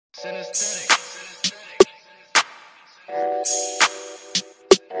Good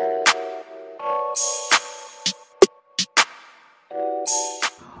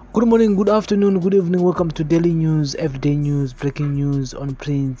morning, good afternoon, good evening. Welcome to Daily News, Everyday News, Breaking News on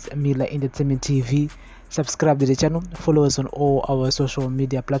Prince Miller Entertainment TV. Subscribe to the channel. Follow us on all our social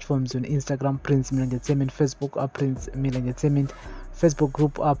media platforms on Instagram, Prince Miller Entertainment, Facebook, Prince Miller Entertainment, Facebook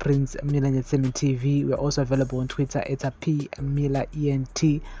group, Prince Miller Entertainment TV. We're also available on Twitter at P Miller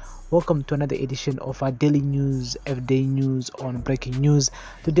ENT. Welcome to another edition of our Daily News, Everyday News on Breaking News.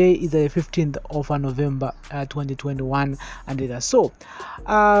 Today is the 15th of November 2021, and ZANU-PF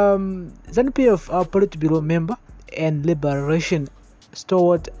Politburo member and liberation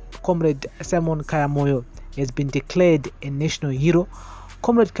stalwart Comrade Simon Khaya Moyo has been declared a national hero.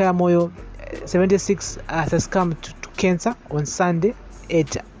 Comrade Khaya Moyo, 76, has succumbed to cancer on Sunday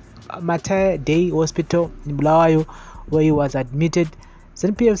at Matai Day Hospital in Bulawayo, where he was admitted.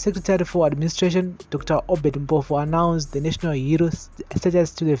 ZANU-PF Secretary for Administration, Dr. Obed Mpofu, announced the national hero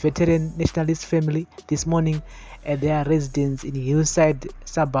status to the veteran nationalist family this morning at their residence in Hillside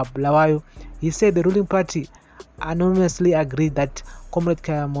suburb Bulawayo. He said the ruling party anonymously agreed that Comrade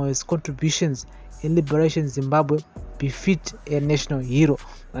Khaya Moyo's contributions in liberation Zimbabwe befit a national hero.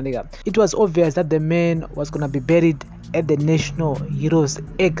 And it was obvious that the man was going to be buried at the national hero's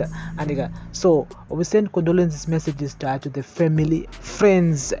egg. And so we send condolence messages to the family,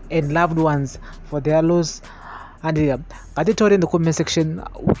 friends and loved ones for their loss. And but it in the comment section,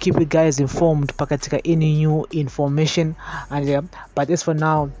 we'll keep you guys informed pakatika any new information. And but as for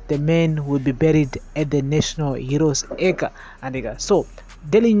now, the man will be buried at the national hero's egg. And so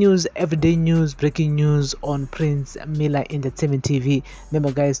Daily News, Everyday News, Breaking News on Prince Miller Entertainment TV.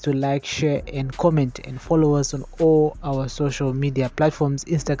 Remember guys to like, share and comment and follow us on all our social media platforms,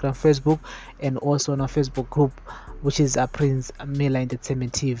 Instagram, Facebook, and also on our Facebook group, which is Prince Miller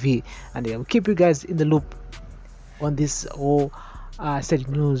Entertainment TV. And we'll keep you guys in the loop on this whole sad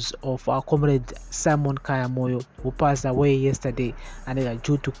news of our comrade Simon Khaya Moyo, who passed away yesterday and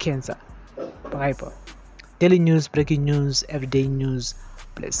due to cancer. Bye. Daily News, Breaking News, Everyday News.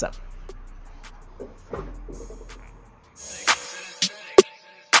 Bless up.